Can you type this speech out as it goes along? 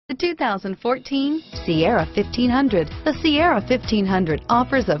The 2014 Sierra 1500. The Sierra 1500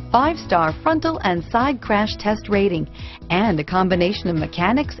 offers a 5-star frontal and side crash test rating and a combination of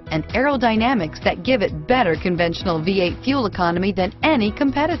mechanics and aerodynamics that give it better conventional V8 fuel economy than any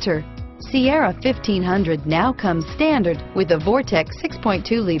competitor. Sierra 1500 now comes standard with a Vortec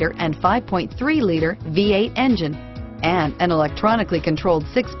 6.2-liter and 5.3-liter V8 engine and an electronically controlled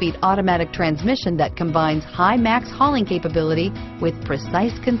 6-speed automatic transmission that combines high max hauling capability with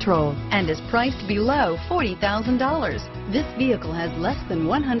precise control and is priced below $40,000. This vehicle has less than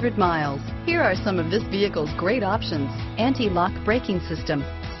 100 miles. Here are some of this vehicle's great options: anti-lock braking system,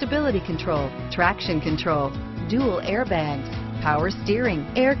 stability control, traction control, dual airbags, power steering,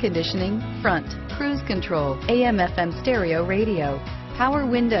 air conditioning, front, cruise control, AM/FM stereo radio, power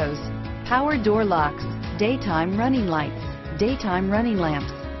windows, power door locks, daytime running lights, daytime running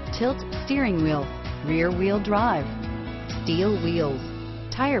lamps, tilt steering wheel, rear wheel drive, steel wheels,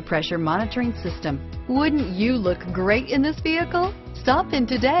 tire pressure monitoring system. Wouldn't you look great in this vehicle? Stop in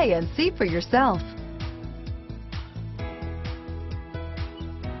today and see for yourself.